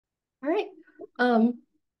All right. Um,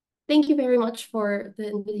 Thank you very much for the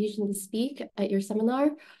invitation to speak at your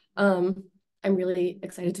seminar. Um, I'm really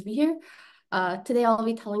excited to be here. Today I'll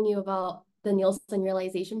be telling you about the Nielsen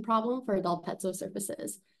realization problem for adult Pezzo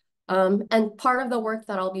surfaces. And part of the work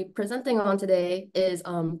that I'll be presenting on today is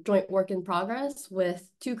joint work in progress with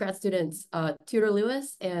two grad students, Tudor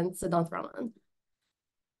Lewis and Siddhant Raman.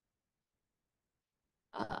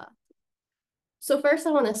 So first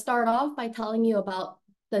I want to start off by telling you about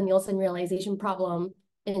the Nielsen realization problem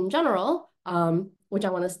in general, which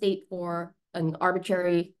I want to state for an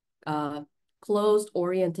arbitrary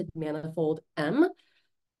closed-oriented manifold M.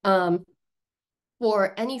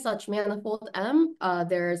 For any such manifold M,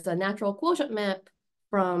 there's a natural quotient map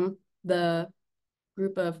from the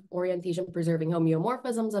group of orientation-preserving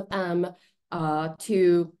homeomorphisms of M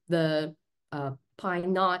to the pi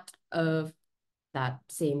naught of that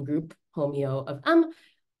same group homeo of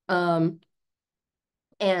M.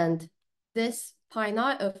 And this pi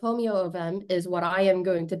naught of homeo of M is what I am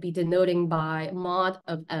going to be denoting by mod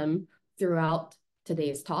of M throughout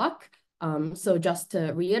today's talk. So just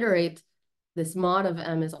to reiterate, this mod of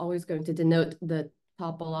M is always going to denote the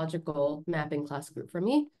topological mapping class group for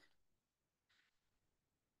me.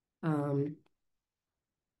 And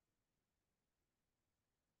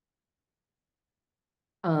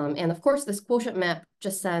of course, this quotient map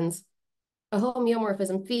just sends a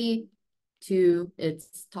homeomorphism phi to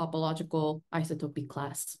its topological isotopy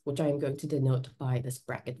class, which I am going to denote by this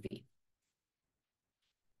bracket V.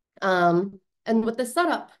 And with this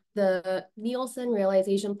setup, the Nielsen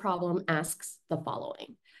realization problem asks the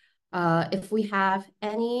following. If we have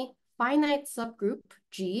any finite subgroup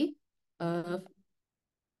G of,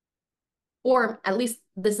 or at least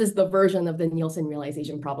this is the version of the Nielsen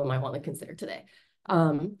realization problem I want to consider today.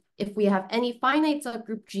 If we have any finite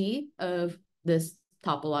subgroup G of this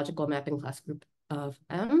topological mapping class group of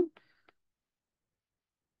M,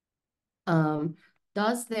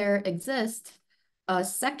 does there exist a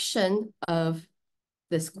section of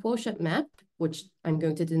this quotient map, which I'm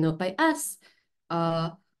going to denote by S,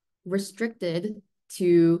 restricted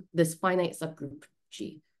to this finite subgroup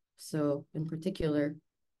G? So in particular,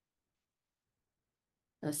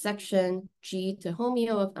 a section G to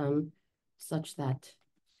homeo of M such that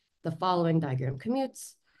the following diagram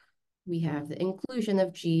commutes. We have the inclusion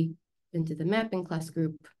of G into the mapping class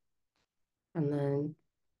group, and then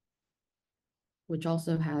which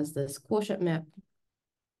also has this quotient map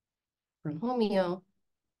from homeo,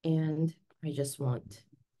 and I just want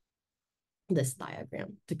this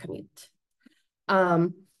diagram to commute.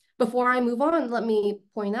 Before I move on, let me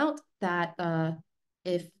point out that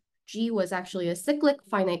if G was actually a cyclic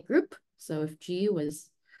finite group, so if G was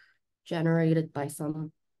generated by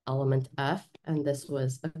some element F, and this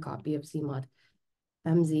was a copy of Z mod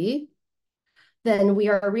MZ, then we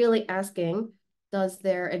are really asking, does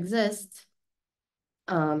there exist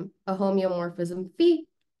a homeomorphism phi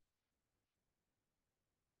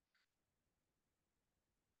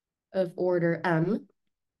of order M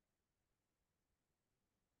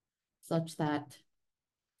such that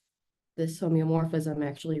this homeomorphism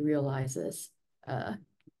actually realizes a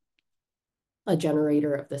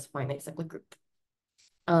generator of this finite cyclic group.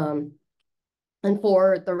 And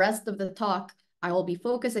for the rest of the talk, I will be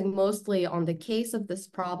focusing mostly on the case of this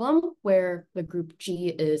problem where the group G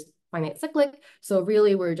is finite cyclic. So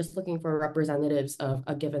really, we're just looking for representatives of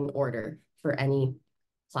a given order for any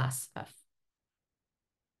class F.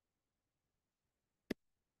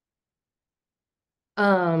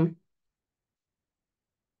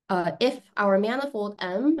 If our manifold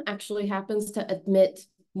M actually happens to admit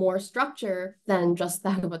more structure than just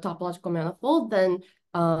that of a topological manifold, then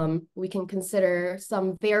we can consider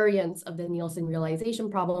some variance of the Nielsen realization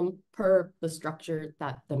problem per the structure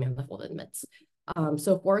that the manifold admits.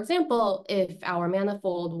 So for example, if our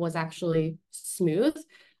manifold was actually smooth,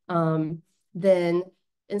 then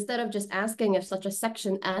instead of just asking if such a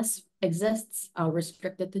section S exists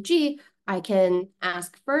restricted to G, I can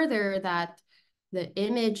ask further that the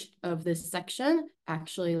image of this section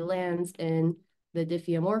actually lands in the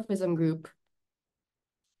diffeomorphism group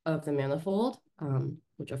of the manifold,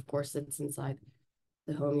 which of course sits inside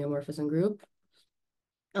the homeomorphism group,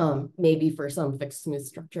 maybe for some fixed smooth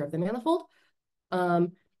structure of the manifold.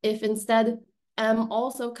 If instead M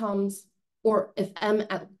also comes, or if M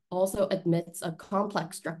also admits a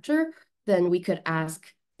complex structure, then we could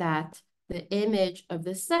ask that the image of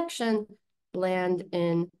this section land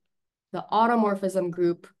in the automorphism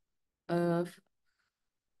group of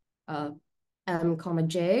M comma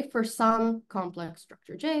J for some complex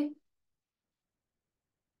structure J.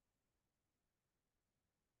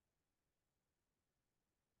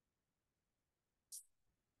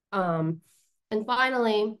 And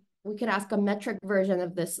finally, we could ask a metric version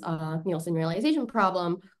of this Nielsen realization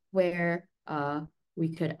problem where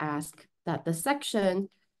we could ask that the section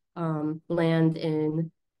land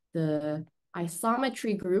in the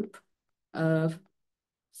isometry group of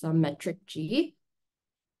some metric G.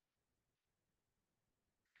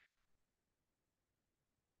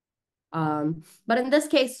 But in this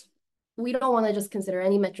case, we don't want to just consider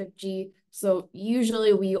any metric G. So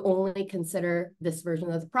usually we only consider this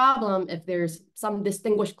version of the problem if there's some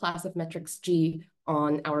distinguished class of metrics G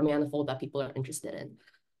on our manifold that people are interested in.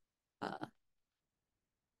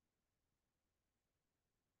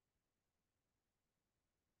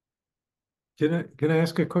 Can I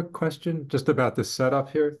ask a quick question just about the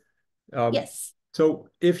setup here? Yes. So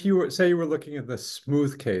if you were, say you were looking at the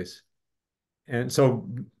smooth case, and so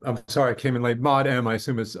I'm sorry, I came in late. Mod M, I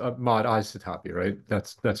assume is mod isotopy, right?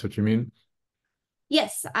 That's what you mean?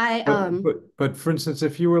 Yes, But for instance,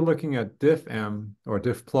 if you were looking at diff M or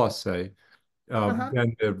diff plus, say, uh-huh.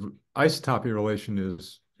 then the isotopy relation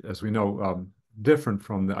is, as we know, different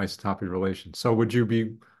from the isotopy relation. So would you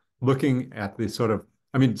be looking at the sort of,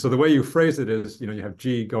 I mean, so the way you phrase it is, you have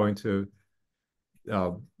G going to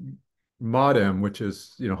uh, mod M, which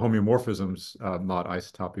is, homeomorphisms mod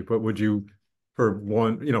isotopy, but would you, for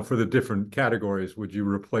one, for the different categories, would you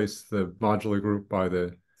replace the modular group by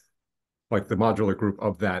the modular group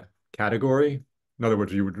of that category? In other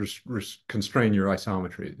words, you would constrain your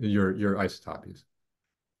isometry, your isotopies.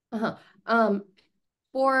 Uh-huh. Um,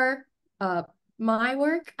 for my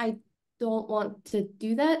work, I don't want to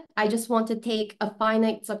do that. I just want to take a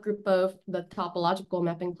finite subgroup of the topological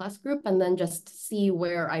mapping class group and then just see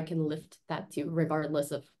where I can lift that to,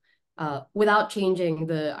 regardless of, without changing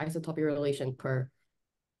the isotopy relation per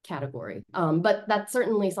category. But that's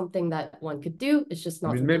certainly something that one could do. It's just I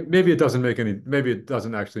not mean, something. maybe it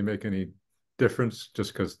doesn't actually make any difference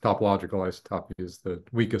just because topological isotopy is the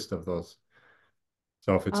weakest of those.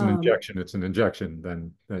 So if it's an Um, injection, it's an injection,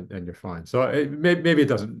 then you're fine. So maybe it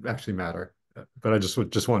doesn't actually matter, but I just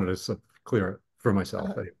wanted to clear it for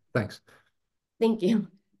myself. uh, Thanks. thank you.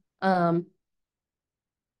 Um,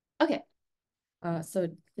 okay. So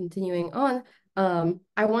continuing on,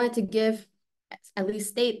 I wanted to give, at least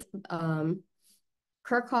state,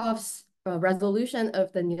 Kirchhoff's resolution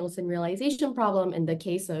of the Nielsen realization problem in the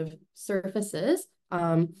case of surfaces,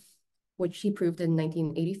 which he proved in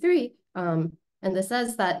 1983. And this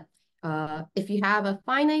says that if you have a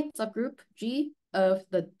finite subgroup G of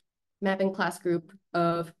the mapping class group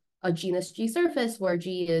of a genus G surface where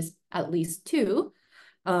G is at least 2,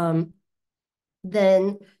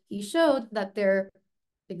 then he showed that there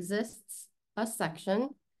exists a section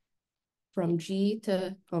from G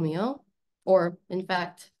to homeo, or in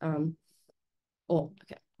fact, homeo.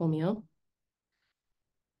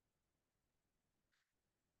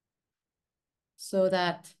 So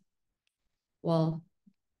that, well,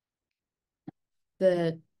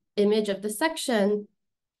 the image of the section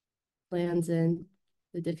lands in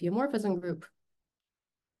the diffeomorphism group.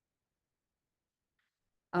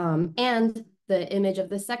 And the image of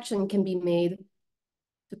the section can be made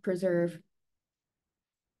to preserve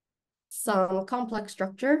some complex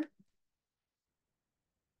structure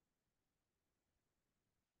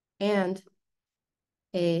and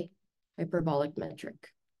a hyperbolic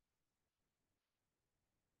metric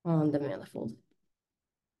on the manifold.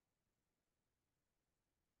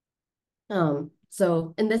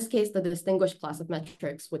 So in this case, the distinguished class of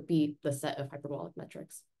metrics would be the set of hyperbolic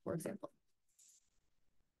metrics, for example.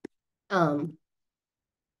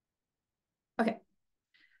 Okay,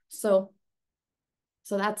 so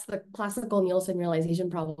that's the classical Nielsen realization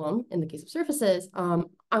problem in the case of surfaces.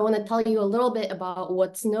 I want to tell you a little bit about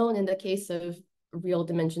what's known in the case of real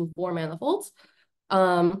dimension 4 manifolds.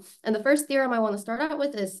 And the first theorem I want to start out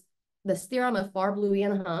with is this theorem of Farblui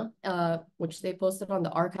and Ha, which they posted on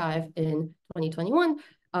the archive in 2021,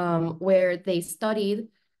 where they studied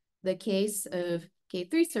the case of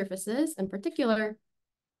K3 surfaces in particular.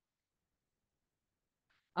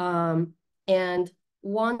 And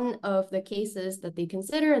one of the cases that they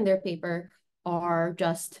consider in their paper are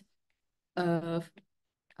just of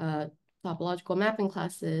topological mapping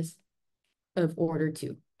classes of order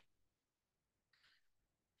 2.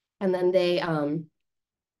 And then they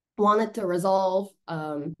wanted to resolve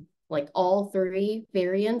like all 3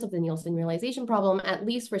 variants of the Nielsen realization problem, at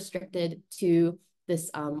least restricted to this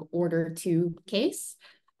order 2 case.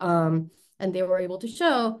 And they were able to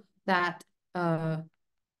show that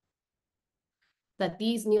that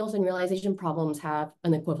these Nielsen realization problems have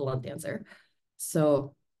an equivalent answer.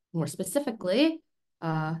 So more specifically,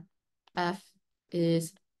 F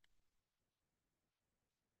is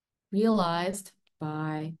realized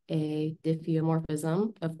by a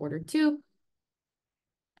diffeomorphism of order 2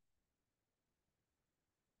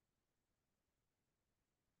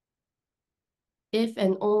 if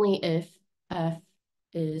and only if F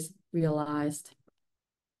is realized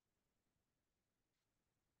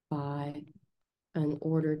by an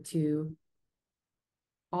order 2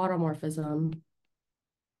 automorphism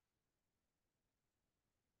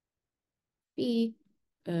B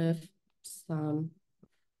of some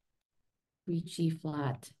Ricci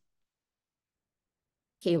flat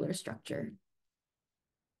scalar structure.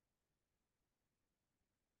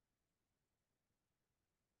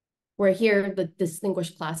 Where here the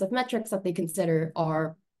distinguished class of metrics that they consider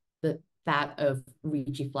are that of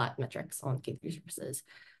Ricci flat metrics on K3 surfaces.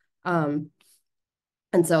 And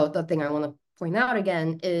so the thing I want to point out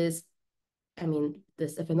again is, I mean,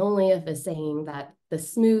 this if and only if is saying that the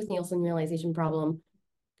smooth Nielsen realization problem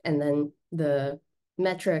and then the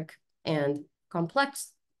metric and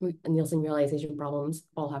complex Nielsen realization problems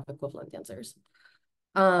all have equivalent answers.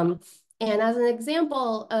 And as an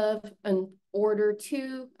example of an order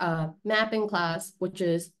 2 mapping class, which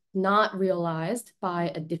is not realized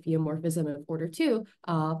by a diffeomorphism of order 2,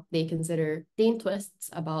 they consider Dane twists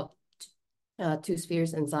about 2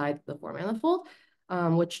 spheres inside the 4 manifold,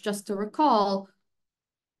 which, just to recall,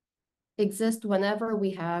 exist whenever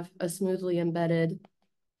we have a smoothly embedded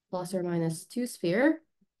plus or minus 2 sphere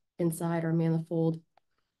inside our manifold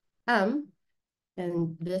M.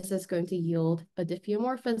 And this is going to yield a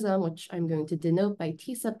diffeomorphism, which I'm going to denote by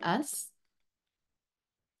T sub S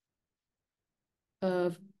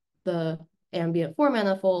of the ambient 4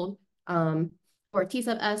 manifold, where T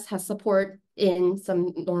sub S has support in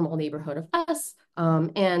some normal neighborhood of S.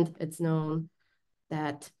 And it's known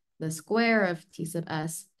that the square of T sub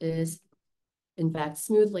S is, in fact,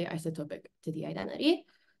 smoothly isotopic to the identity.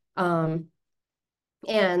 And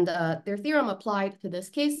their theorem applied to this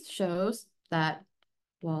case shows that,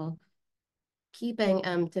 well, keeping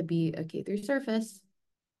M to be a K3 surface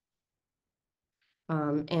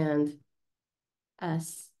and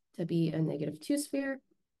S to be a -2 sphere,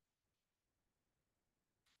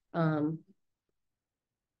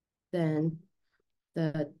 then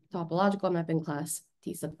the topological mapping class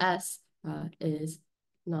T sub S is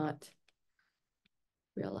not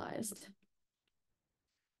realized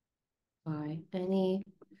by any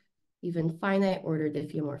even finite order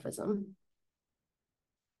diffeomorphism.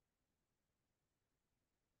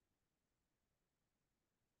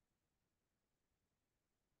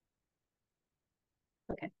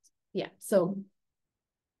 Okay, yeah, so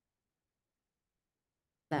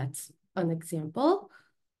that's an example.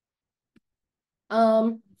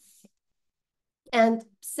 And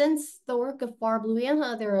since the work of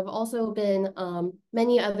Farr-Blumenha, there have also been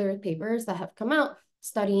many other papers that have come out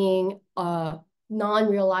studying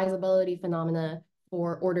non-realizability phenomena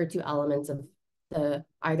for order 2 elements of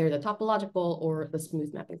either the topological or the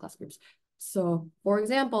smooth mapping class groups. So, for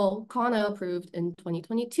example, Kano proved in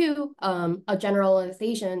 2022 a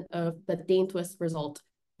generalization of the Dane twist result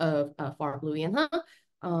of Farr-Blumenha,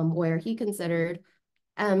 where he considered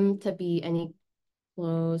M to be any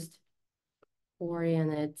closed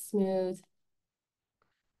oriented smooth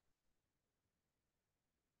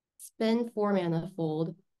spin 4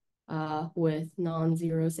 manifold with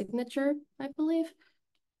non-zero signature, I believe.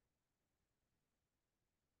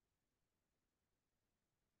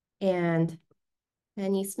 And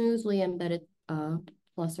any smoothly embedded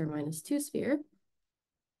plus or minus 2 sphere.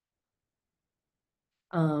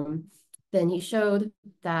 Then he showed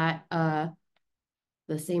that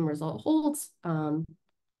the same result holds.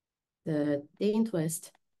 The Dane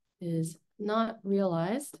twist is not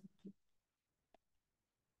realized,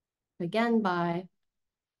 again, by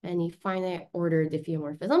any finite order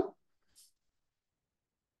diffeomorphism.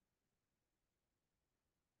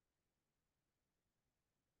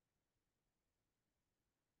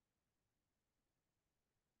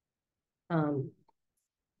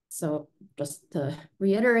 So just to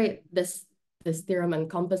reiterate, this theorem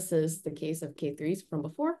encompasses the case of K3s from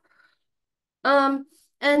before.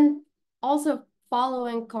 And also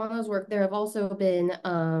following Kano's work, there have also been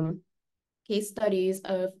case studies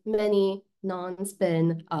of many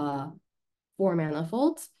non-spin 4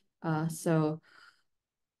 manifolds. So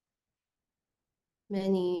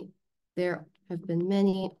there have been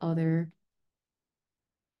many other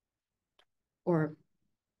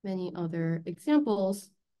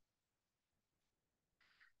examples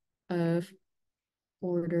of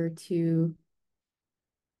order 2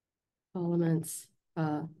 elements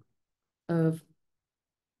of a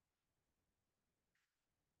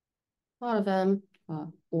lot of them,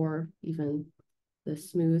 or even the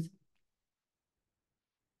smooth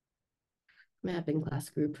mapping class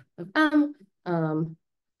group of M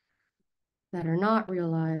that are not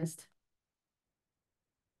realized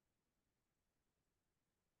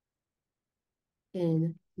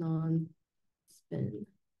in non-spin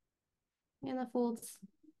manifolds,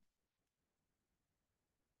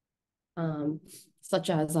 such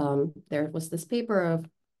as there was this paper of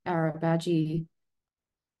Arabaji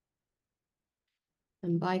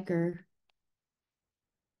and Biker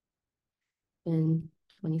in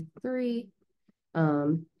 23.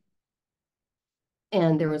 And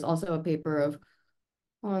there was also a paper of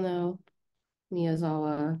Ono,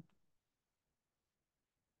 Miyazawa,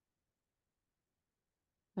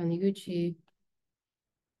 Taniguchi,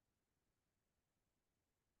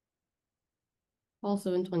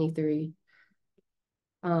 also in 23,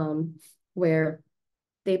 where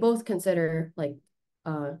they both consider like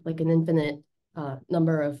an infinite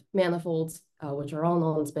number of manifolds, which are all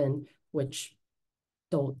non-spin, which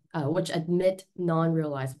admit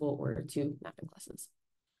non-realizable order 2 mapping classes.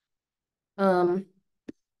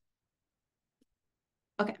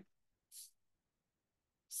 Okay.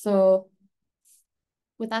 So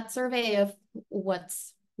with that survey of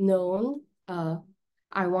what's known,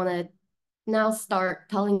 I want to now start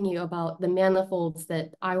telling you about the manifolds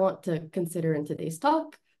that I want to consider in today's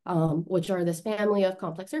talk, which are this family of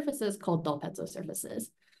complex surfaces called del Pezzo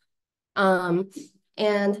surfaces.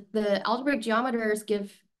 And the algebraic geometers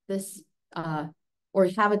give this, or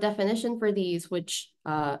have a definition for these, which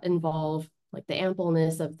involve like the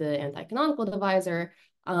ampleness of the anti-canonical divisor.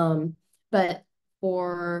 But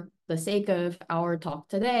for the sake of our talk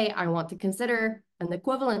today, I want to consider an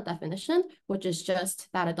equivalent definition, which is just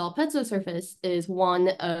that a del Pezzo surface is one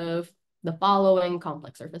of the following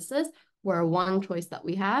complex surfaces, where one choice that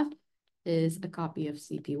we have is a copy of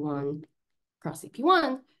CP1 cross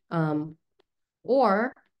CP1,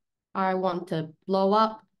 or I want to blow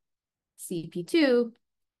up CP2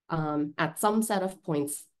 at some set of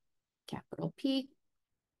points, capital P,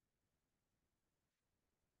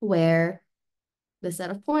 where the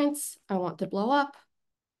set of points I want to blow up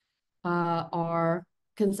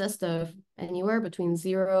consist of anywhere between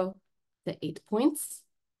 0 to 8 points,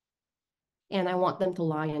 and I want them to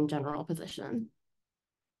lie in general position.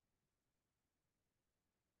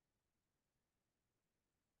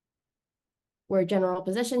 Where general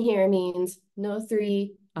position here means no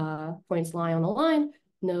 3 points lie on a line,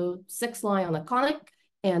 no 6 lie on a conic,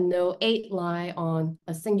 and no 8 lie on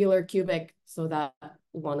a singular cubic, so that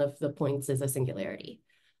one of the points is a singularity.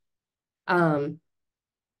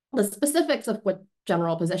 The specifics of what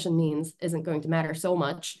general position means isn't going to matter so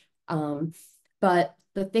much, but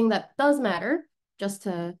the thing that does matter, just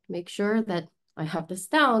to make sure that I have this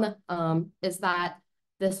down, is that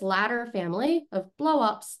this latter family of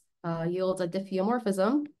blowups yields a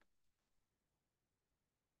diffeomorphism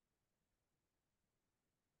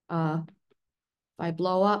if I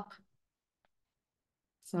blow up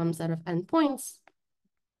some set of n points,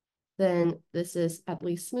 then this is at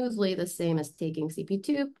least smoothly the same as taking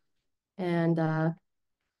CP2 and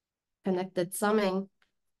connected summing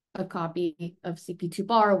a copy of CP2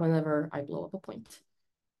 bar whenever I blow up a point.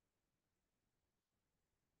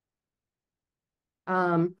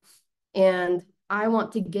 And I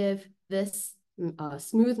want to give this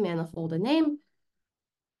smooth manifold a name.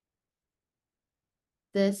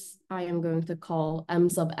 This I am going to call M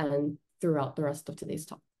sub n throughout the rest of today's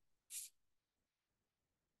talk.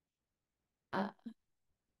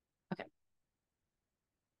 Okay.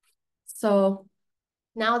 So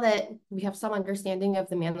now that we have some understanding of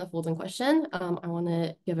the manifold in question, I want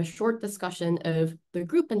to give a short discussion of the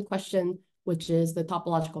group in question, which is the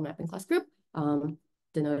topological mapping class group,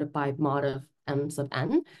 denoted by mod of M sub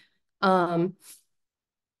n.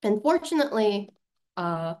 Unfortunately,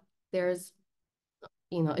 there's,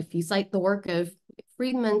 if you cite the work of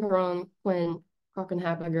Friedman, Perron, Quinn,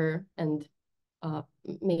 Krokenhabiger, and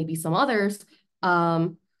maybe some others,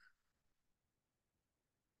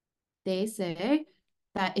 they say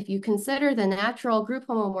that if you consider the natural group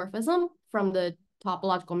homomorphism from the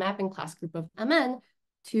topological mapping class group of Mn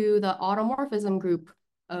to the automorphism group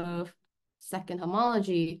of second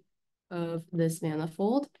homology of this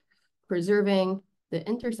manifold, preserving the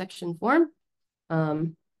intersection form,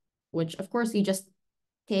 which of course you just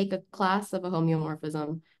take a class of a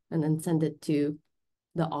homeomorphism and then send it to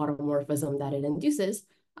the automorphism that it induces,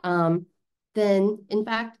 then in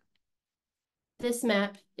fact, this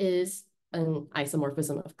map is an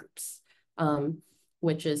isomorphism of groups,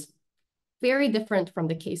 which is very different from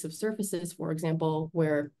the case of surfaces, for example,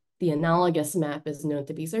 where the analogous map is known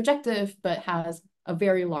to be surjective, but has a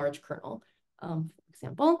very large kernel, for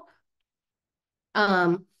example.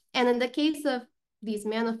 And in the case of these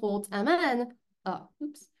manifolds Mn,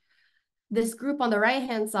 this group on the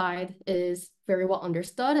right-hand side is very well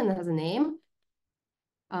understood and has a name.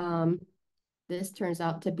 This turns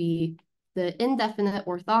out to be the indefinite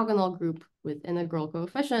orthogonal group with integral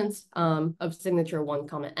coefficients of signature 1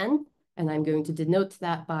 comma n. And I'm going to denote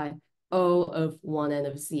that by O of 1n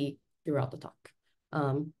of z throughout the talk.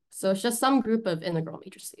 So it's just some group of integral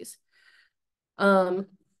matrices. And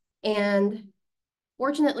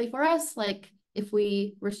fortunately for us, like if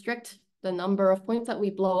we restrict the number of points that we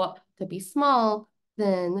blow up to be small,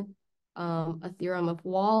 then a theorem of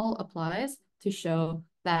Wall applies to show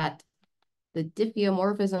that the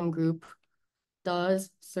diffeomorphism group does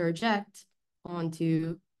surject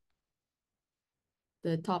onto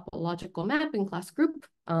the topological mapping class group.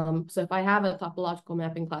 So if I have a topological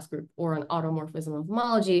mapping class group or an automorphism of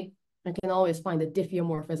homology, I can always find a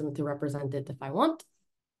diffeomorphism to represent it if I want.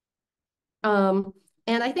 And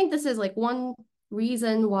I think this is like one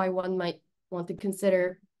reason why one might want to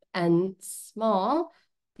consider n small,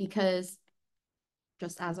 because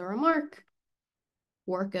just as a remark,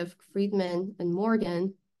 work of Friedman and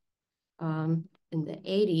Morgan in the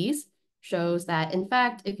 80s shows that, in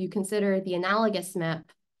fact, if you consider the analogous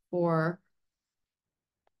map for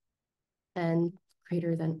n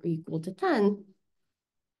greater than or equal to 10,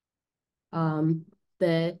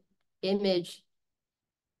 the image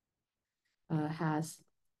has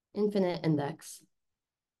infinite index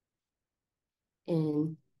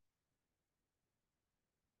in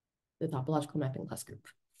the topological mapping class group,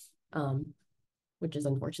 which is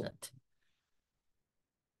unfortunate.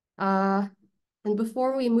 And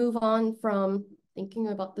before we move on from thinking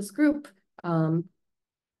about this group, I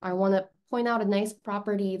want to point out a nice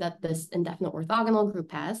property that this indefinite orthogonal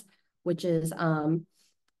group has, which is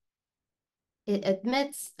it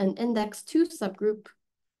admits an index 2 subgroup,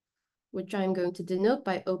 which I'm going to denote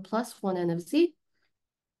by O plus 1n of z.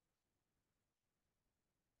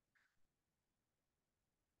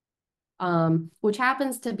 Which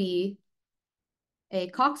happens to be a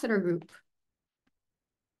Coxeter group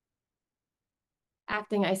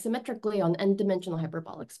acting isometrically on n-dimensional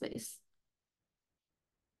hyperbolic space.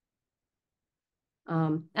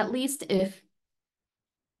 At least if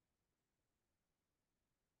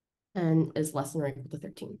n is less than or equal to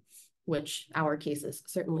 13, which our cases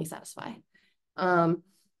certainly satisfy. And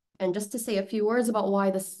just to say a few words about why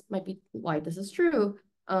this is true,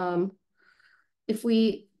 if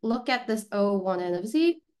we look at this O1n of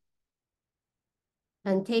z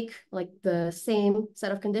and take like the same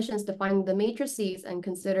set of conditions to find the matrices and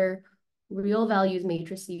consider real values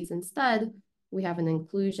matrices instead, we have an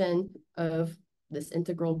inclusion of this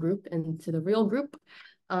integral group into the real group.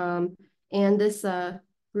 And this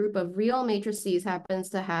group of real matrices happens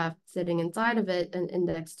to have sitting inside of it an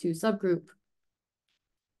index 2 subgroup,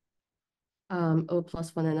 O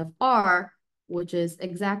plus 1n of r, which is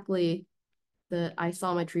exactly the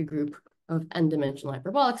isometry group of n-dimensional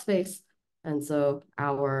hyperbolic space. And so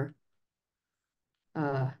our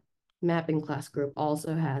mapping class group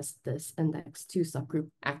also has this index 2 subgroup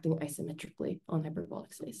acting isometrically on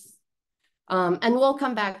hyperbolic space. And we'll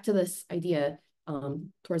come back to this idea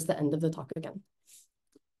towards the end of the talk again.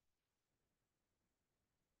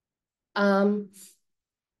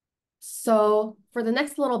 So for the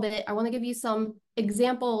next little bit, I want to give you some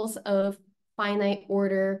examples of finite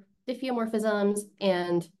order diffeomorphisms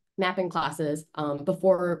and mapping classes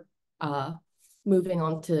before moving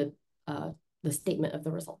on to the statement of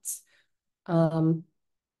the results. And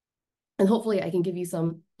hopefully I can give you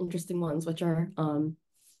some interesting ones, which are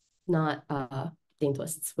not Dane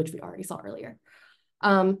twists, which we already saw earlier.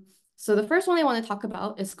 So the first one I want to talk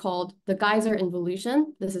about is called the Geyser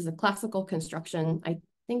involution. This is a classical construction, I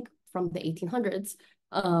think from the 1800s,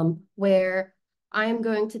 where I'm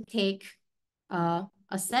going to take a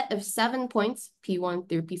set of 7 points, P1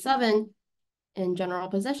 through P7, in general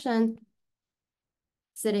position,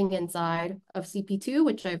 sitting inside of CP2,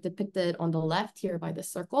 which I've depicted on the left here by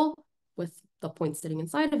this circle with the points sitting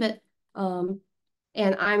inside of it.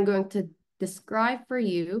 And I'm going to describe for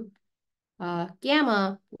you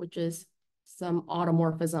gamma, which is some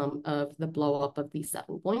automorphism of the blow up of these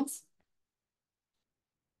 7 points,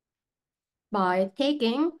 by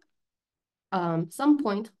taking some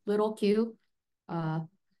point, little q,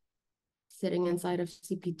 sitting inside of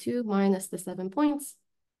CP2 minus the 7 points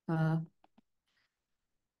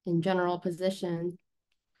in general position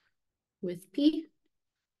with P,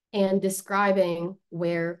 and describing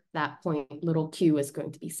where that point, little q, is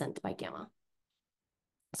going to be sent by gamma.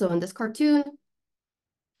 So in this cartoon,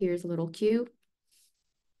 here's little q.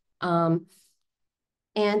 And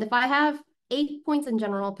if I have 8 points in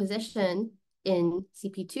general position in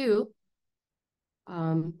CP2,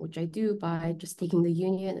 which I do by just taking the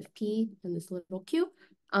union of P and this little Q,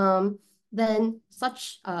 then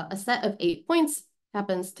such a set of 8 points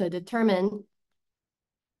happens to determine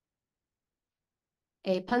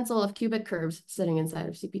a pencil of cubic curves sitting inside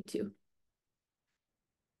of CP2.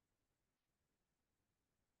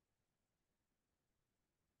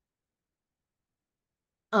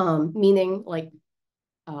 Meaning like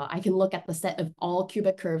I can look at the set of all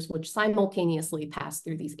cubic curves which simultaneously pass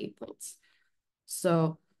through these 8 points.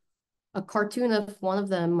 So a cartoon of one of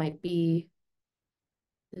them might be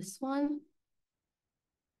this one.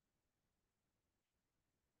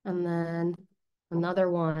 And then another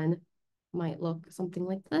one might look something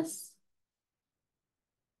like this.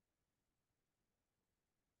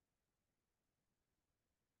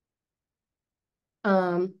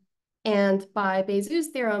 And by Bezout's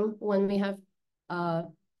theorem, when we have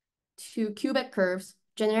two cubic curves,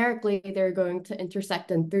 generically they're going to intersect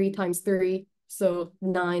in 3 times 3, so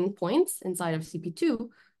 9 points inside of CP2.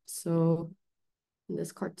 So in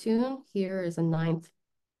this cartoon, here is a 9th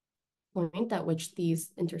point at which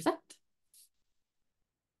these intersect.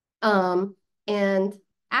 And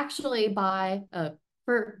actually by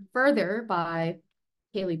further by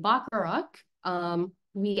Haley Bacharach,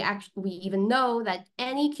 we even know that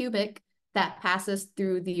any cubic that passes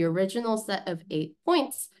through the original set of 8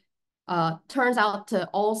 points turns out to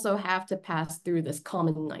also have to pass through this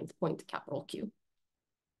common 9th point, capital Q.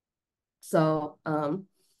 So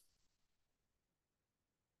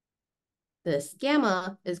this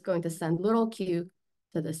gamma is going to send little q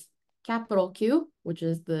to this capital Q, which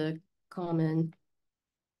is the common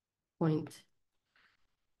point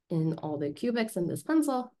in all the cubics in this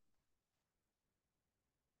pencil.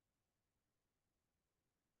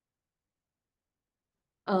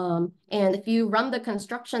 And if you run the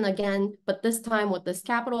construction again, but this time with this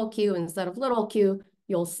capital Q instead of little q,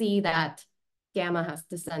 you'll see that gamma has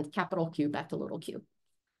to send capital Q back to little q.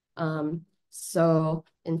 So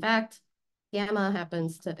in fact, gamma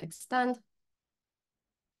happens to extend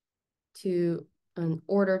to an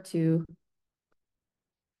order 2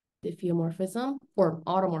 diffeomorphism or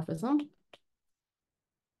automorphism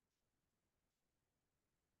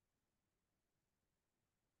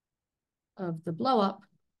of the blowup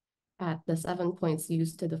at the 7 points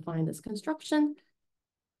used to define this construction,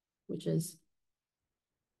 which has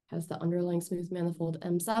the underlying smooth manifold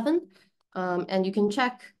M7. And you can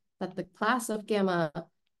check that the class of gamma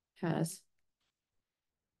has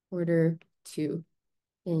order 2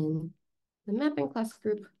 in the mapping class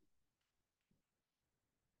group,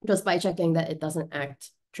 just by checking that it doesn't act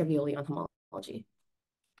trivially on homology.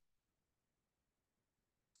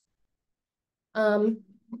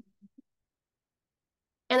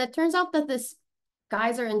 And it turns out that this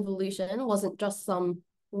geyser involution wasn't just some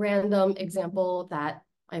random example that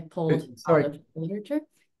I pulled out of literature.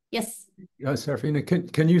 Yes. Seraphina,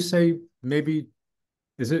 can you say maybe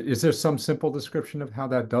is there some simple description of how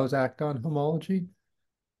that does act on homology?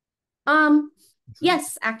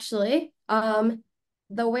 Yes, actually. The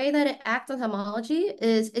way that it acts on homology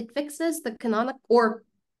is it fixes the canonical, or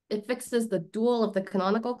it fixes the dual of the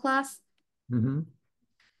canonical class. Mm-hmm.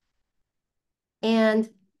 And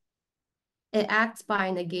it acts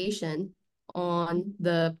by negation on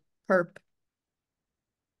the perp.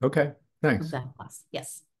 Okay, thanks. Of that class.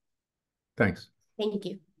 Yes. Thanks. Thank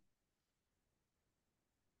you.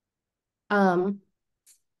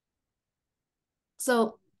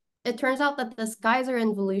 So it turns out that this geyser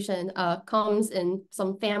involution comes in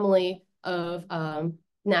some family of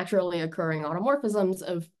naturally occurring automorphisms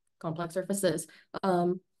of complex surfaces,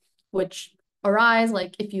 which arise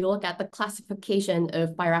like if you look at the classification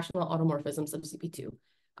of birational automorphisms of CP2.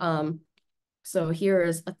 So here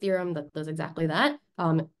is a theorem that does exactly that.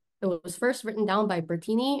 It was first written down by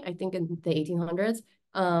Bertini, I think in the 1800s,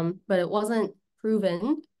 but it wasn't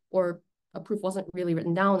proven, or a proof wasn't really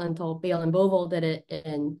written down until Bale and Bovell did it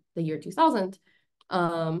in the year 2000.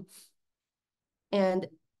 And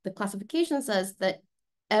the classification says that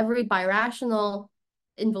every birational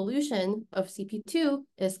involution of CP2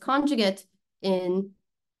 is conjugate in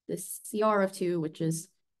the CR of 2, which is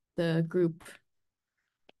the group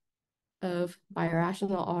of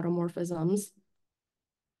birational automorphisms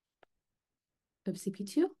of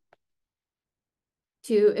CP2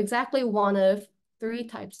 to exactly one of 3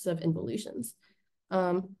 types of involutions.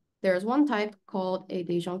 There's one type called a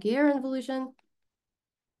de Jonquière involution,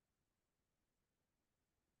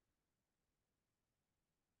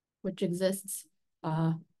 which exists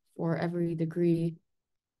for every degree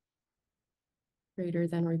greater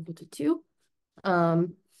than or equal to 2.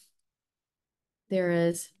 There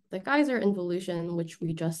is the geyser involution, which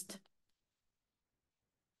we just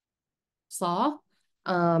saw,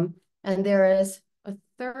 And there is a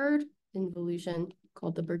third involution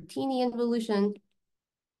called the Bertini involution,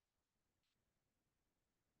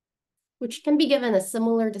 which can be given a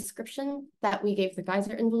similar description that we gave the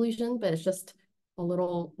Geyser involution, but it's just a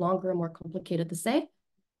little longer and more complicated to say.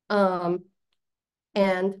 And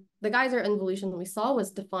the Geyser involution we saw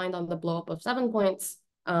was defined on the blowup of 7 points,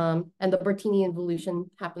 and the Bertini involution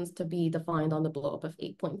happens to be defined on the blowup of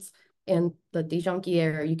 8 points. And the de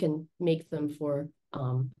Jonquière, you can make them for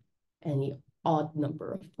any odd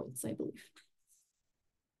number of points, I believe.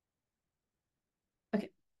 Okay.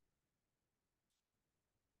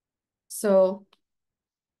 So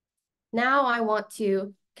now I want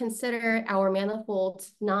to consider our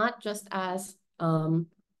manifolds not just as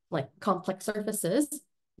like complex surfaces,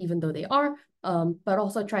 even though they are, but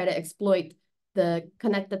also try to exploit the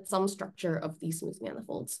connected sum structure of these smooth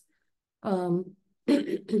manifolds. And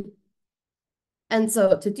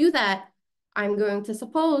so to do that, I'm going to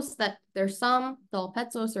suppose that there's some del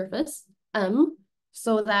Pezzo surface, M,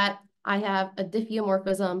 so that I have a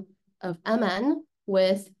diffeomorphism of Mn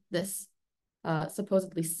with this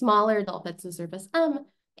supposedly smaller del Pezzo surface M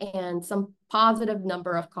and some positive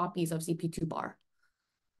number of copies of CP2 bar.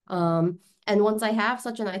 And once I have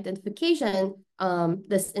such an identification,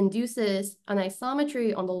 this induces an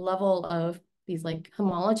isometry on the level of these like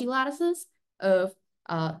homology lattices of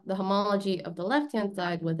the homology of the left-hand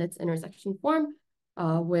side with its intersection form,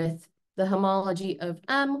 with the homology of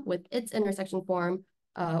M with its intersection form,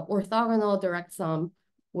 orthogonal direct sum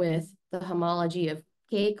with the homology of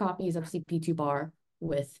K copies of CP2 bar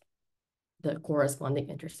with the corresponding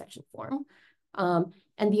intersection form.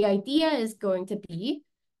 And the idea is going to be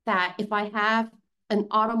that if I have an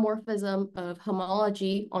automorphism of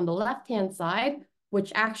homology on the left-hand side,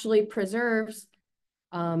 which actually preserves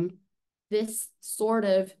this sort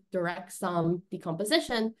of direct sum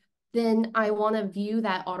decomposition, then I want to view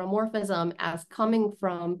that automorphism as coming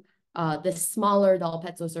from this smaller del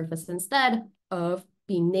Pezzo surface instead of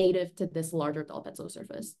being native to this larger del Pezzo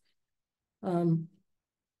surface.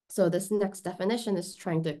 So this next definition is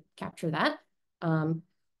trying to capture that,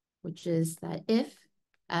 which is that if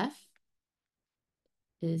F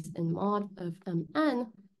is in mod of Mn,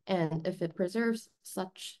 and if it preserves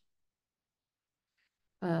such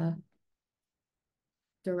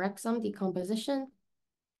direct sum decomposition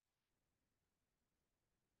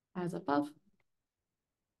as above,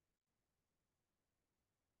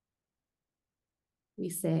 we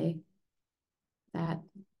say that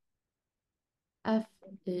F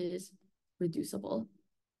is reducible.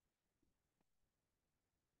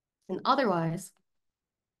 And otherwise,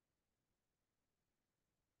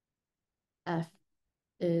 F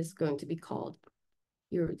is going to be called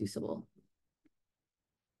irreducible.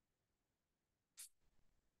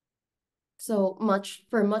 So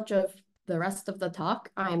for much of the rest of the talk,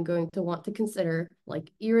 I'm going to want to consider like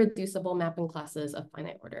irreducible mapping classes of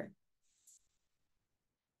finite order.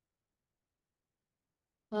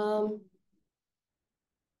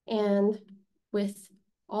 And with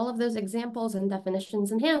all of those examples and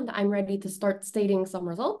definitions in hand, I'm ready to start stating some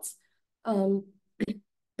results.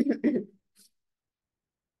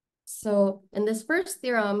 So in this first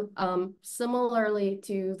theorem, similarly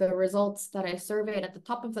to the results that I surveyed at the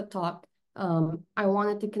top of the talk, I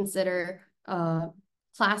wanted to consider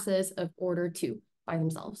classes of order 2 by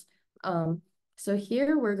themselves. So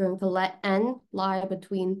here we're going to let n lie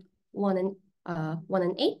between 1 and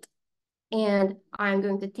 8. And I'm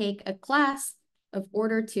going to take a class of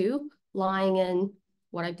order 2 lying in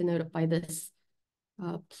what I've denoted by this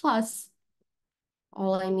plus.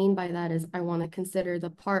 All I mean by that is I want to consider the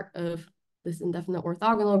part of this indefinite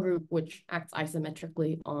orthogonal group which acts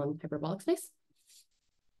isometrically on hyperbolic space.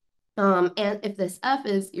 And if this F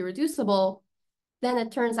is irreducible, then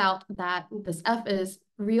it turns out that this F is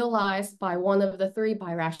realized by one of the 3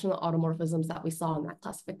 birational automorphisms that we saw in that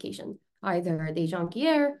classification, either a de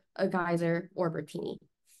Jonquière, a Geyser, or Bertini.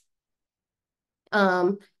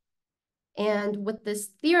 And with this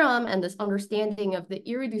theorem and this understanding of the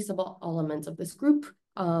irreducible elements of this group,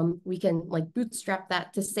 we can like bootstrap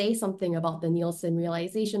that to say something about the Nielsen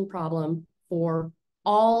realization problem for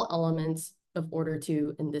all elements of order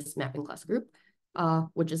 2 in this mapping class group,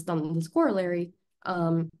 which is done in this corollary,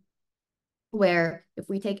 where if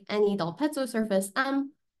we take any del Pezzo surface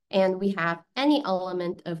M and we have any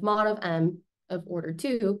element of mod of M of order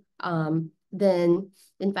 2, then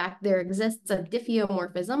in fact there exists a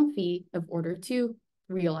diffeomorphism phi of order 2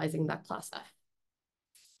 realizing that class F.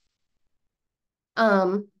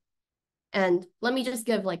 And let me just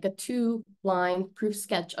give like a 2-line proof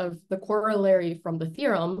sketch of the corollary from the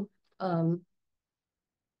theorem.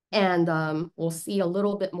 And we'll see a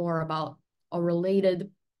little bit more about a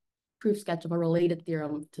related proof sketch of a related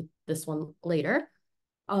theorem to this one later.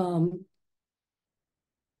 So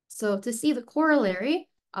to see the corollary,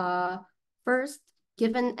 first,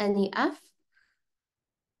 given any f,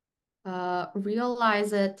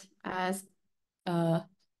 realize it as,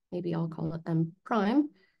 maybe I'll call it m prime,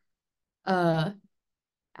 as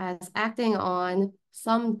acting on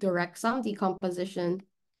some direct sum decomposition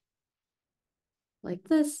like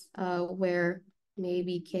this, where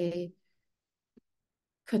maybe k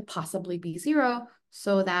could possibly be 0,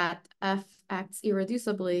 so that f acts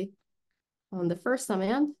irreducibly on the first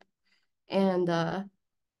summand, and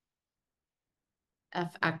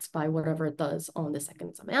f acts by whatever it does on the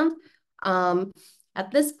second summand.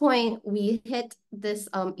 At this point, we hit this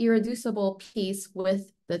irreducible piece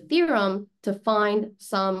with the theorem to find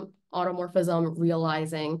some automorphism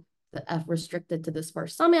realizing the f restricted to this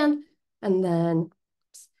first summand, and then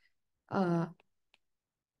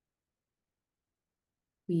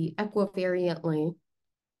we equivariantly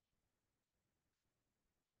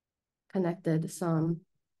connected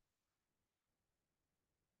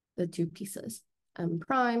the two pieces, m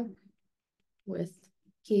prime with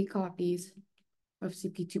k copies of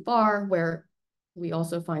CP2 bar, where we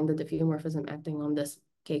also find the diffeomorphism acting on this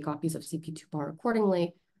k copies of CP2 bar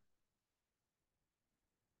accordingly,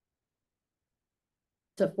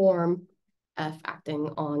 to form f acting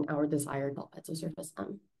on our desired Pezzo surface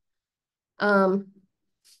M.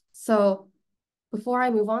 So before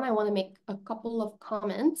I move on, I want to make a couple of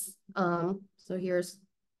comments. So here's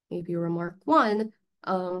maybe remark one,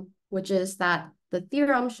 which is that the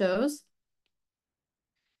theorem shows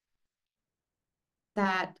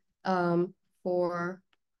that for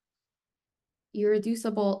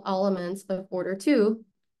irreducible elements of order 2,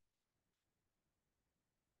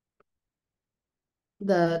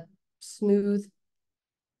 the smooth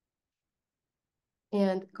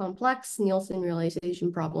and complex Nielsen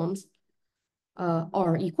realization problems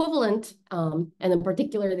are equivalent, and in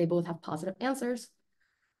particular, they both have positive answers.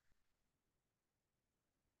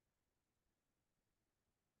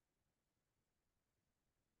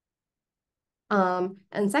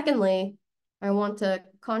 And secondly, I want to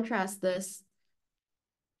contrast this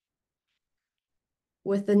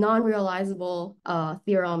with the non-realizable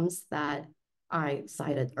theorems that I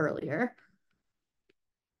cited earlier.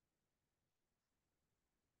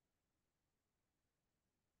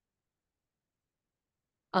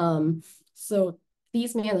 So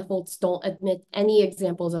these manifolds don't admit any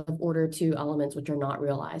examples of order 2 elements which are not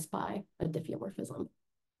realized by a diffeomorphism.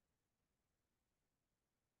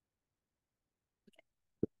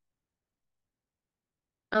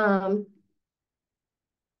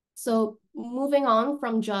 So moving on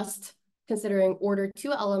from just considering order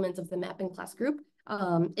 2 elements of the mapping class group,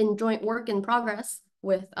 in joint work in progress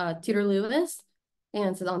with Tudor Lewis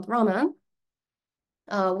and Siddhant Raman,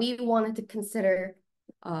 we wanted to consider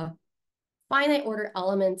finite order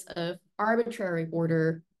elements of arbitrary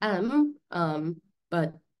order M,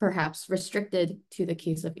 but perhaps restricted to the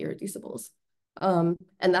case of irreducibles. And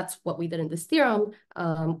that's what we did in this theorem.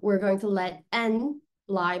 We're going to let N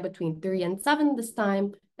lie between 3 and 7 this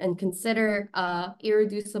time, and consider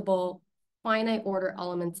irreducible finite order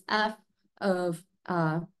elements F of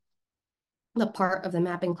the part of the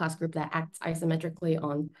mapping class group that acts isometrically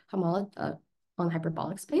on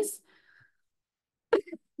hyperbolic space.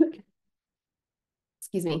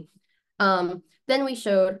 Excuse me. Then we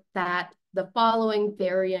showed that the following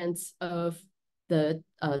variants of the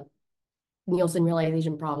Nielsen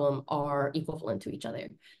realization problem are equivalent to each other.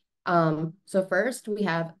 So first, we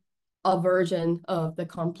have a version of the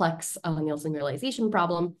complex Nielsen realization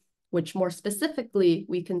problem, which more specifically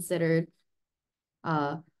we considered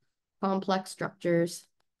complex structures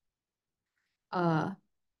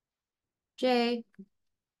J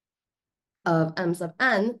of M sub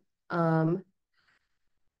n,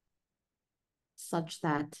 such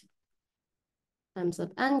that M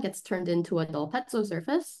sub n gets turned into a dull Pezzo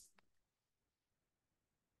surface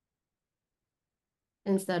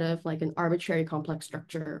instead of like an arbitrary complex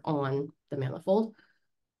structure on the manifold.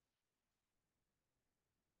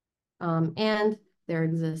 And there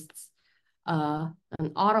exists an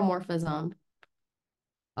automorphism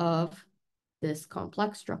of this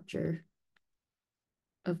complex structure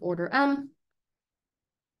of order M,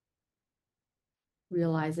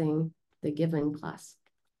 realizing the given class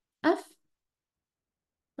F.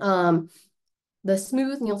 The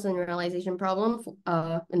smooth Nielsen realization problem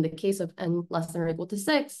in the case of n less than or equal to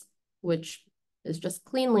 6, which is just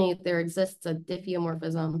cleanly, there exists a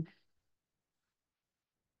diffeomorphism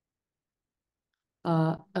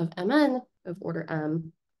of Mn of order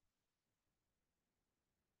M,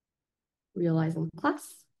 realizing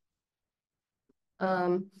class.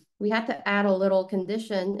 we had to add a little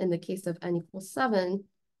condition in the case of n equals 7,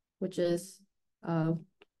 which is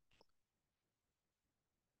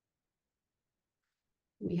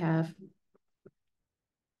we have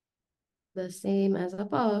the same as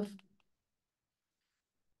above,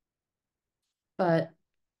 but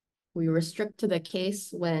we restrict to the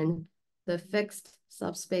case when the fixed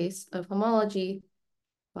subspace of homology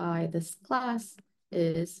by this class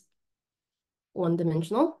is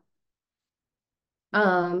one-dimensional.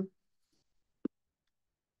 And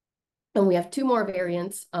we have two more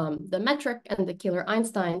variants, the metric and the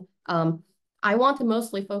Kähler-Einstein. I want to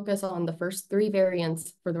mostly focus on the first three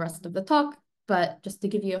variants for the rest of the talk, but just to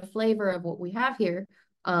give you a flavor of what we have here,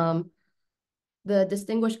 the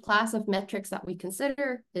distinguished class of metrics that we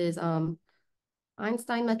consider is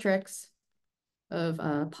Einstein metrics of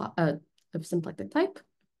symplectic type.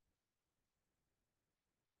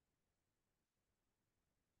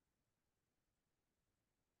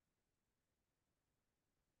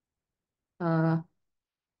 And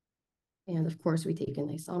of course, we take in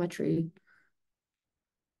isometry.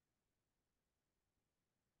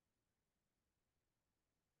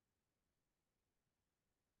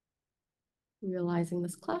 Realizing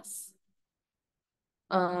this class.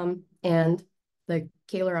 And the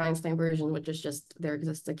Kähler-Einstein version, which is just there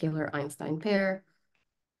exists a Kähler-Einstein pair.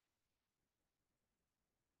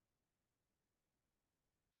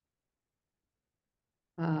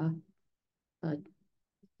 An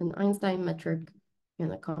Einstein metric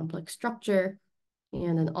and a complex structure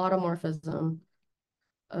and an automorphism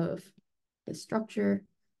of the structure.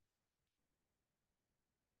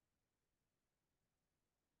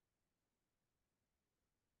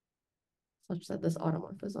 Such that this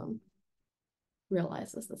automorphism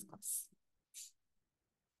realizes this class.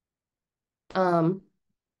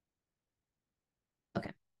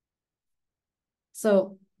 Okay.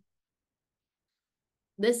 So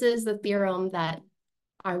this is the theorem that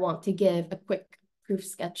I want to give a quick proof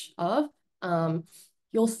sketch of.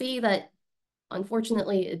 You'll see that,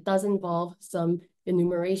 unfortunately, it does involve some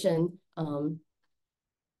enumeration and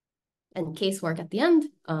casework at the end,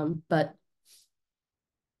 but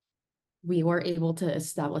we were able to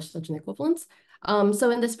establish such an equivalence.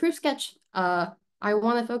 So in this proof sketch, I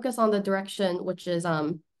want to focus on the direction, which is,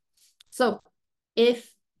 so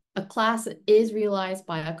if a class is realized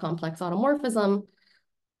by a complex automorphism,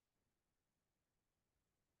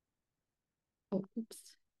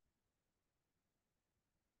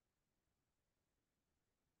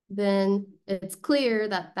 then it's clear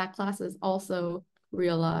that that class is also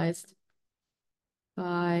realized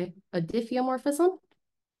by a diffeomorphism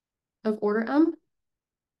of order M.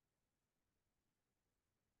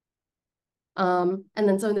 And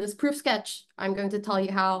then so in this proof sketch, I'm going to tell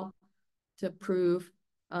you how to prove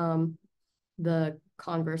the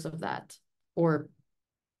converse of that, or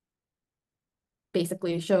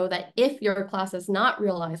basically show that if your class is not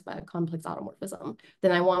realized by a complex automorphism,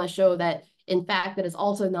 then I want to show that, in fact, it is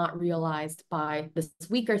also not realized by this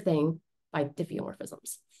weaker thing, by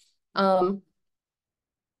diffeomorphisms.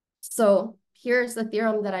 So here's the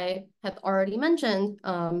theorem that I have already mentioned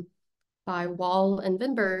by Wall and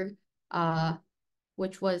Winberg,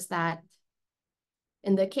 which was that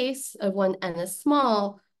in the case of when n is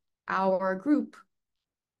small, our group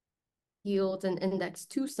yields an index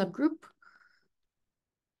 2 subgroup,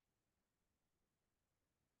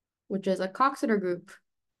 which is a Coxeter group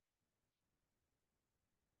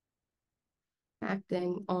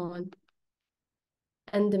acting on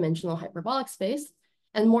n-dimensional hyperbolic space.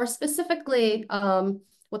 And more specifically,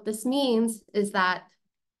 what this means is that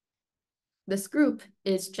this group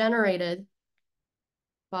is generated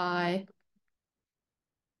by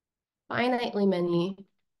finitely many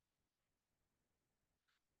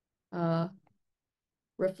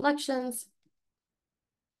reflections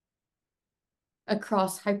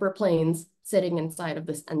across hyperplanes sitting inside of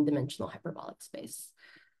this n-dimensional hyperbolic space.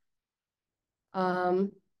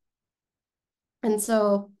 And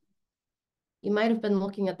so you might have been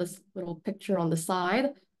looking at this little picture on the side,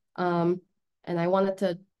 and I wanted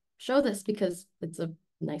to show this because it's a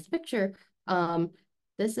nice picture.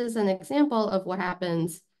 This is an example of what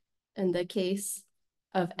happens in the case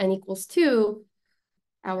of n equals 2.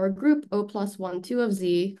 Our group O plus 1, 2 of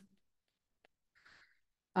Z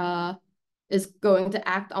is going to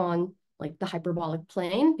act on like the hyperbolic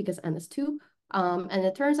plane because n is 2. And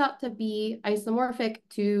it turns out to be isomorphic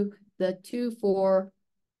to the 2, 4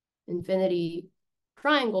 infinity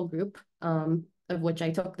triangle group, of which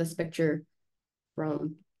I took this picture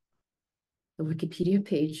from the Wikipedia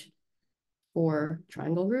page for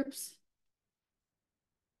triangle groups.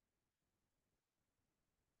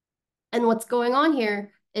 And what's going on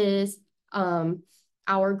here is um,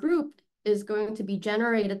 our group is going to be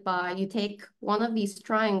generated by, you take one of these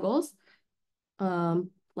triangles,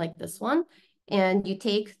 like this one, and you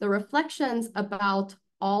take the reflections about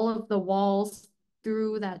all of the walls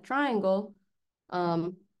through that triangle,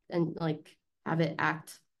 and like have it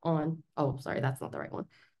act on, oh, sorry, that's not the right one.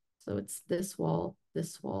 So it's this wall,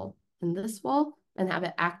 and this wall, and have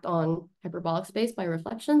it act on hyperbolic space by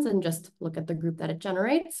reflections and just look at the group that it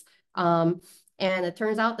generates. And it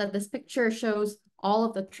turns out that this picture shows all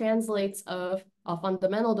of the translates of a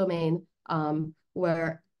fundamental domain,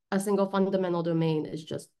 where a single fundamental domain is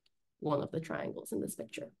just one of the triangles in this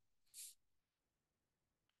picture.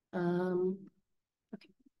 Okay.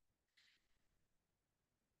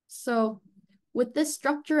 So with this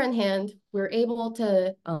structure in hand, we're able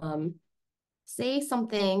to say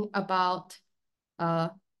something about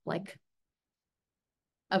like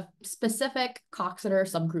a specific Coxeter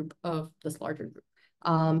subgroup of this larger group.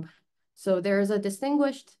 So there's a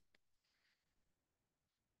distinguished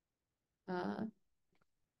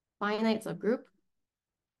finite subgroup,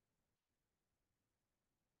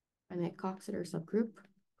 finite Coxeter subgroup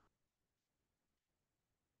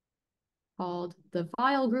called the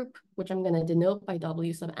Weil group, which I'm going to denote by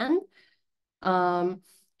W sub n.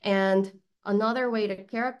 And another way to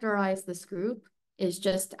characterize this group is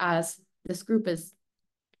just as this group is,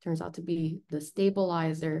 turns out to be the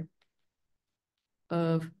stabilizer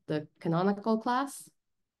of the canonical class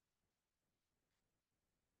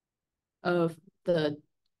of the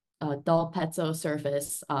dull Pezzo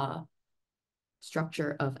surface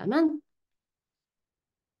structure of Mn.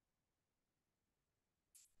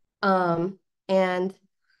 And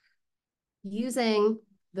using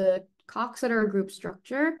the Coxeter group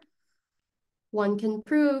structure, one can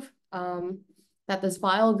prove that this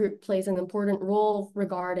Weil group plays an important role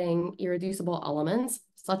regarding irreducible elements,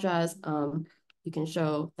 such as you can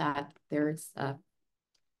show that there's,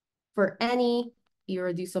 for any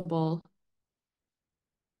irreducible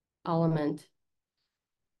element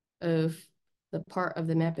of the part of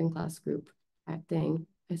the mapping class group acting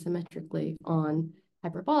isometrically on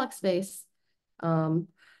hyperbolic space,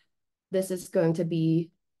 this is going to be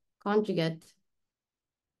conjugate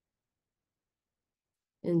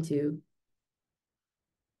into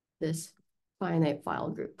this finite Weil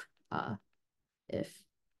group if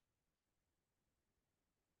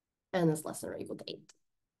n is less than or equal to 8.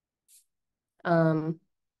 Okay.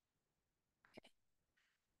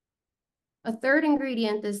 A third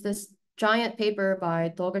ingredient is this giant paper by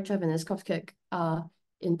Dolgachev and Iskovskik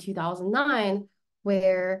in 2009,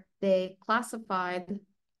 where they classified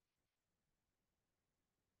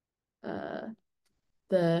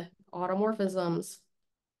the automorphisms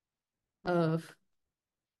of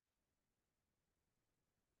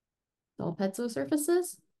dull Pezzo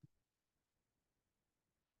surfaces.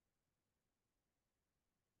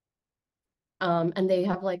 And they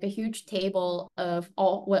have like a huge table of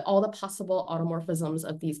what all the possible automorphisms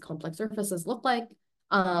of these complex surfaces look like.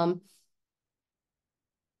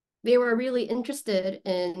 They were really interested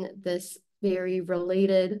in this very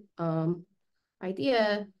related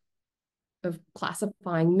idea of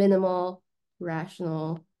classifying minimal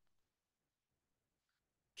rational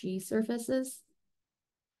G surfaces,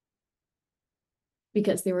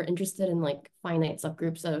 because they were interested in like finite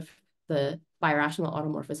subgroups of the birational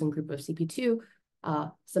automorphism group of CP2,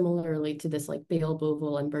 similarly to this like Bale,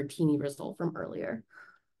 Boval, and Bertini result from earlier.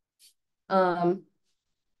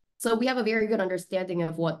 So we have a very good understanding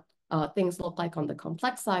of what things look like on the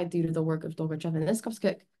complex side due to the work of Dolgachev and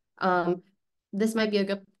Iskovskik. This might be a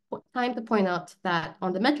good time to point out that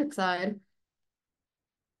on the metric side,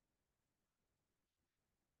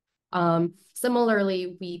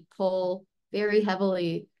 similarly, we pull very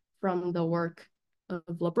heavily from the work of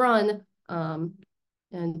Lebrun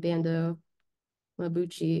and Bando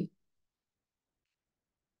Mabuchi,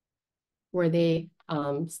 where they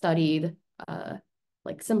studied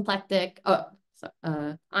like symplectic,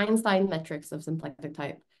 Einstein metrics of symplectic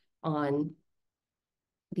type on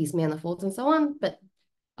these manifolds and so on. But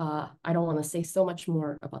I don't want to say so much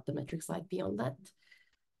more about the metric side beyond that.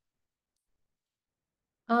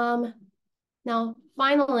 Now,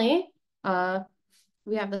 finally,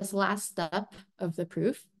 we have this last step of the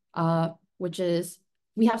proof, which is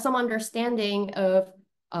we have some understanding of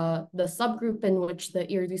the subgroup in which the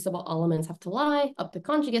irreducible elements have to lie up to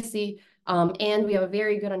conjugacy, and we have a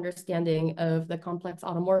very good understanding of the complex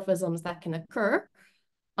automorphisms that can occur.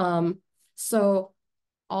 So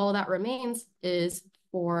all that remains is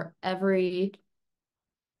for every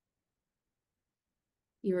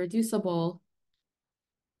irreducible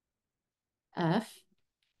F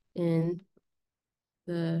in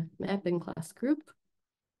the mapping class group,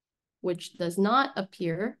 which does not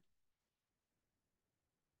appear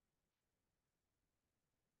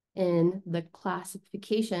in the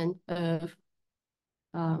classification of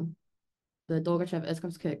the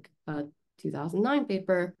Dolgachev-Eskovskik 2009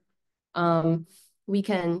 paper, we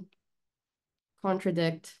can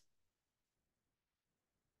contradict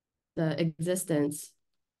the existence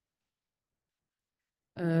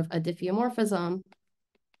of a diffeomorphism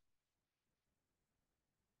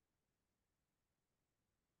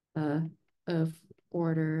of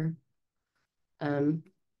order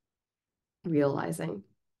realizing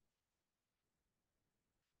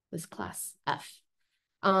this class F.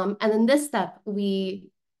 And in this step, we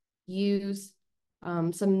use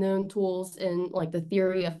some known tools in like the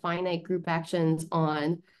theory of finite group actions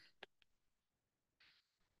on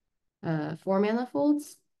four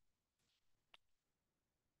manifolds.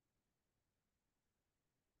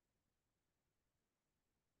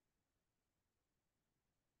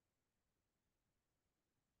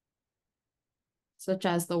 Such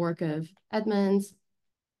as the work of Edmonds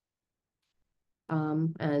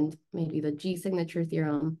and maybe the G signature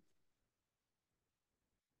theorem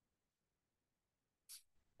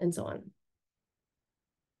and so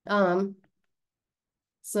on.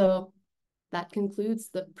 So that concludes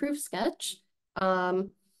the proof sketch.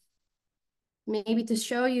 Maybe to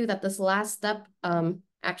show you that this last step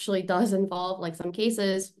actually does involve like some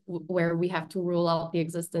cases where we have to rule out the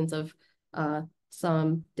existence of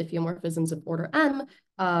some diffeomorphisms of order M.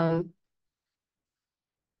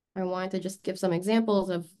 I wanted to just give some examples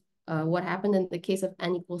of what happened in the case of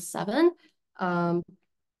n equals 7. In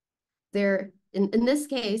this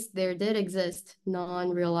case, there did exist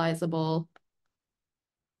non-realizable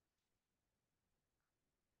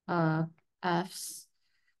Fs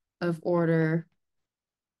of order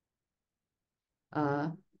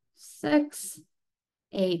 6,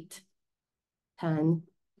 8, 10,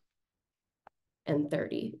 and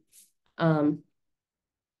 30.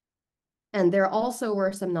 And there also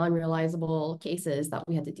were some non-realizable cases that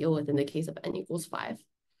we had to deal with in the case of n equals 5.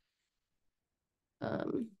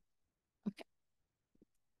 Okay.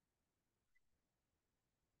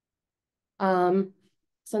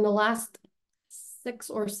 So in the last 6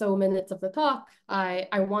 or so minutes of the talk, I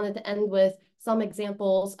wanted to end with some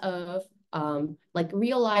examples of like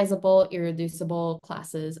realizable, irreducible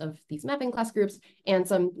classes of these mapping class groups and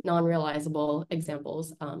some non-realizable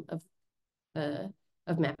examples of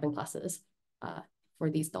mapping classes for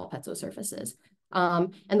these dull Pezzo surfaces.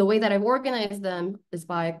 And the way that I've organized them is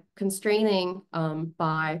by constraining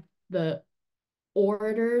by the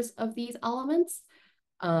orders of these elements,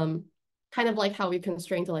 kind of like how we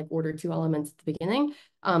constrain to like order 2 elements at the beginning.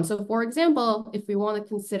 So for example, if we want to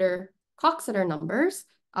consider Coxeter numbers,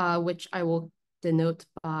 which I will denote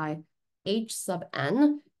by H sub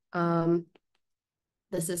n,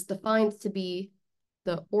 this is defined to be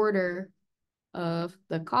the order of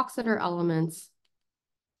the Coxeter elements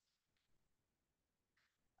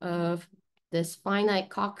of this finite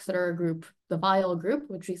Coxeter group, the Weyl group,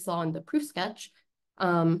 which we saw in the proof sketch,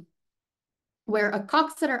 where a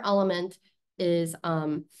Coxeter element is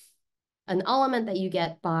an element that you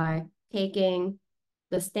get by taking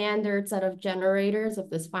the standard set of generators of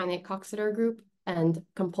this finite Coxeter group and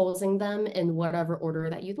composing them in whatever order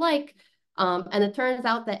that you'd like. And it turns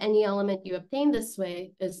out that any element you obtain this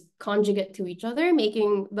way is conjugate to each other,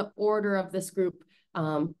 making the order of this group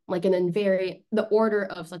like an invariant, the order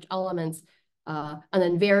of such elements, an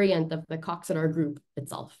invariant of the Coxeter group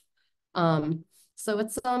itself. So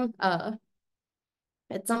it's some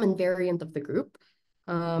invariant of the group.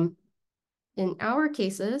 In our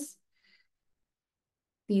cases,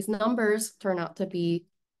 these numbers turn out to be,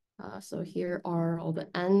 so here are all the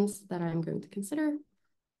n's that I'm going to consider.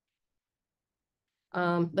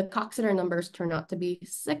 The Coxeter numbers turn out to be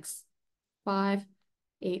 6, 5,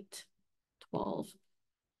 8, 12,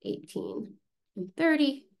 18, and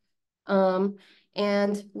 30.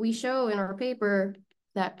 And we show in our paper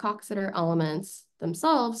that Coxeter elements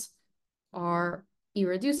themselves are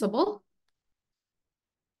irreducible.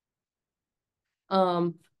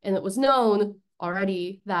 And it was known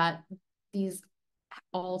already that these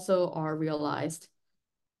also are realized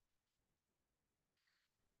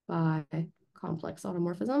by complex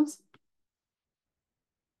automorphisms.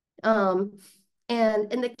 And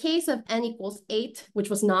in the case of n equals 8, which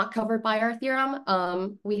was not covered by our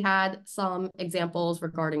theorem, we had some examples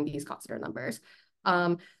regarding these Coxeter numbers.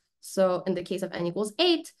 So in the case of n equals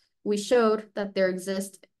 8, we showed that there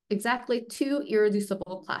exist exactly 2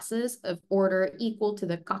 irreducible classes of order equal to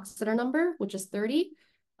the Coxeter number, which is 30,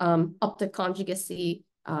 up to conjugacy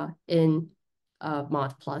in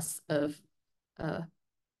mod plus of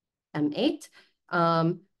M8.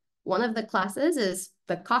 one of the classes is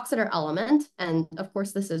the Coxeter element. And of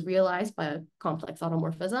course, this is realized by a complex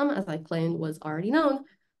automorphism, as I claimed was already known.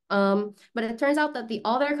 But it turns out that the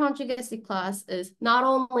other conjugacy class is not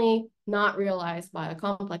only not realized by a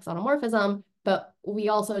complex automorphism, but we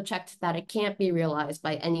also checked that it can't be realized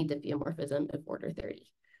by any diffeomorphism of order 30.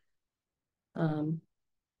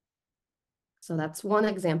 So that's one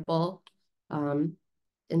example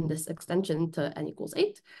in this extension to n equals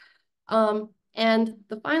 8. And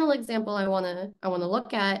the final example I wanna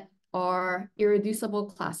look at are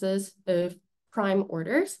irreducible classes of prime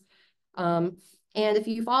orders. And if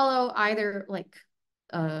you follow either like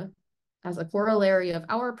as a corollary of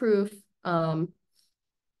our proof,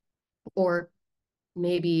 or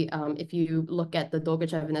maybe if you look at the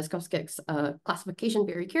Dolgachev and Eskovskik's classification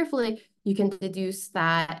very carefully, you can deduce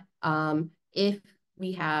that if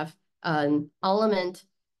we have an element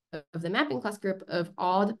of the mapping class group of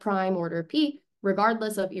odd prime order P,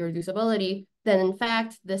 regardless of irreducibility, then in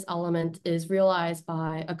fact, this element is realized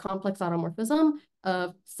by a complex automorphism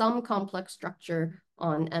of some complex structure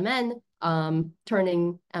on Mn,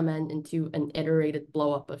 turning Mn into an iterated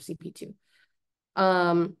blowup of CP2.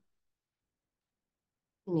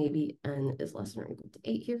 Maybe n is less than or equal to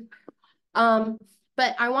 8 here.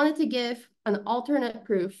 But I wanted to give an alternate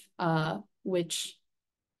proof, which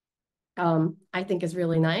I think is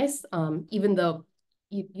really nice, even though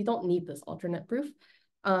you don't need this alternate proof.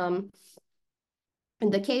 In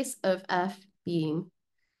the case of F being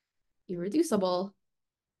irreducible,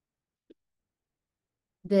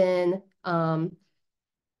 then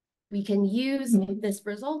we can use this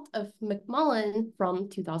result of McMullen from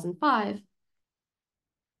 2005,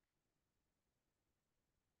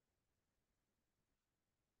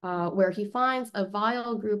 where he finds a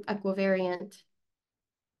Weyl group equivariant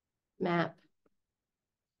map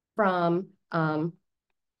from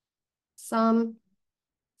some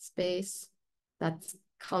space that's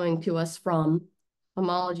coming to us from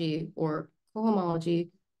homology or cohomology.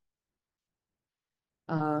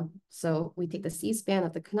 So we take the C-span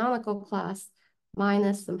of the canonical class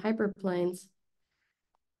minus some hyperplanes,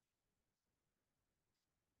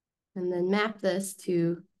 and then map this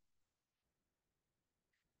to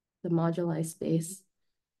the moduli space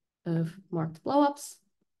of marked blowups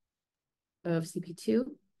of CP2.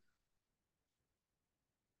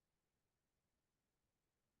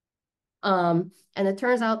 And it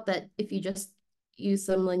turns out that if you just use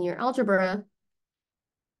some linear algebra,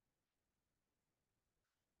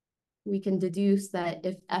 we can deduce that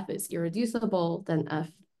if F is irreducible, then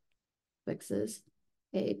F fixes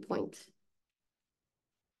a point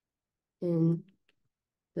in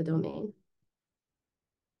the domain,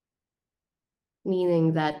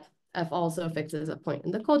 meaning that F also fixes a point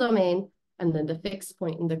in the codomain, and then the fixed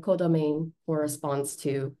point in the codomain corresponds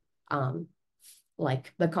to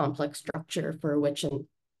like the complex structure for which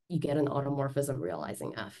you get an automorphism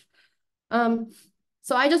realizing F.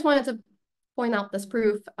 So I just wanted to point out this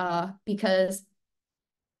proof because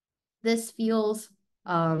this feels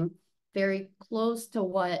very close to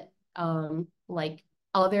what like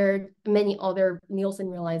many other Nielsen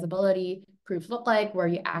realizability proofs look like, where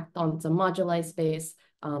you act on some moduli space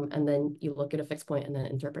and then you look at a fixed point and then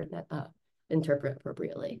interpret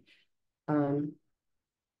appropriately.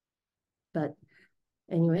 But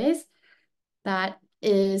anyways, that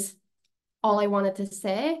is all I wanted to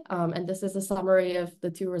say. And this is a summary of the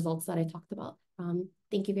two results that I talked about.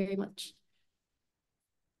 Thank you very much.